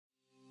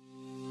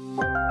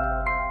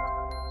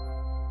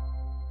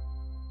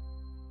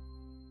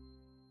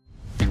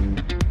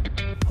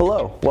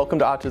Hello, welcome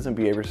to Autism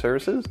Behavior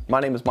Services. My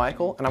name is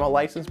Michael, and I'm a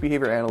licensed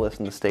behavior analyst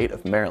in the state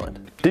of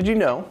Maryland. Did you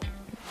know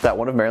that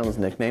one of Maryland's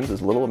nicknames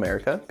is Little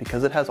America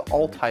because it has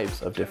all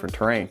types of different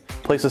terrain?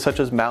 Places such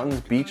as mountains,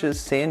 beaches,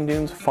 sand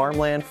dunes,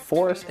 farmland,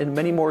 forests, and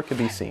many more can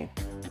be seen.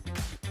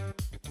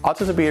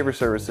 Autism Behavior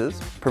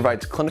Services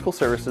provides clinical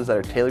services that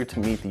are tailored to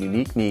meet the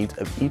unique needs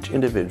of each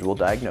individual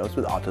diagnosed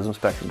with Autism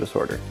Spectrum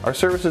Disorder. Our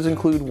services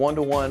include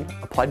one-to-one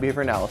applied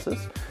behavior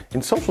analysis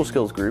and social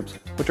skills groups,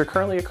 which are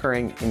currently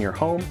occurring in your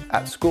home,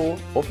 at school,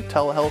 over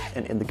telehealth,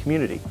 and in the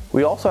community.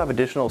 We also have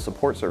additional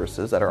support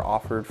services that are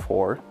offered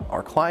for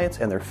our clients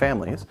and their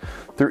families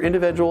through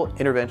individual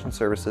intervention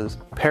services,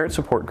 parent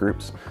support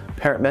groups,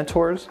 parent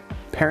mentors,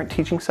 parent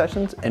teaching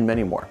sessions, and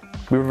many more.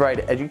 We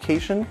provide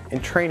education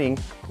and training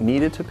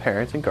needed to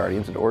parents and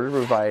guardians in order to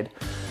provide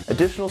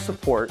additional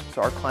support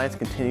so our clients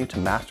continue to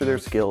master their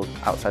skills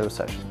outside of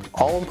session.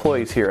 All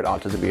employees here at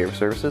Autism Behavior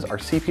Services are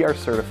CPR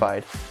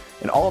certified,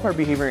 and all of our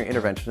behavior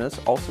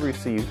interventionists also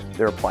receive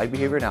their Applied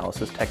Behavior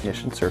Analysis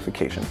Technician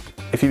certification.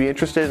 If you'd be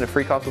interested in a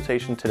free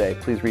consultation today,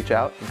 please reach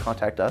out and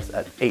contact us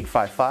at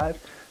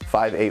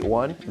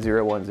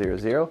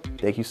 855-581-0100.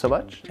 Thank you so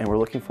much, and we're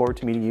looking forward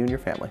to meeting you and your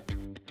family.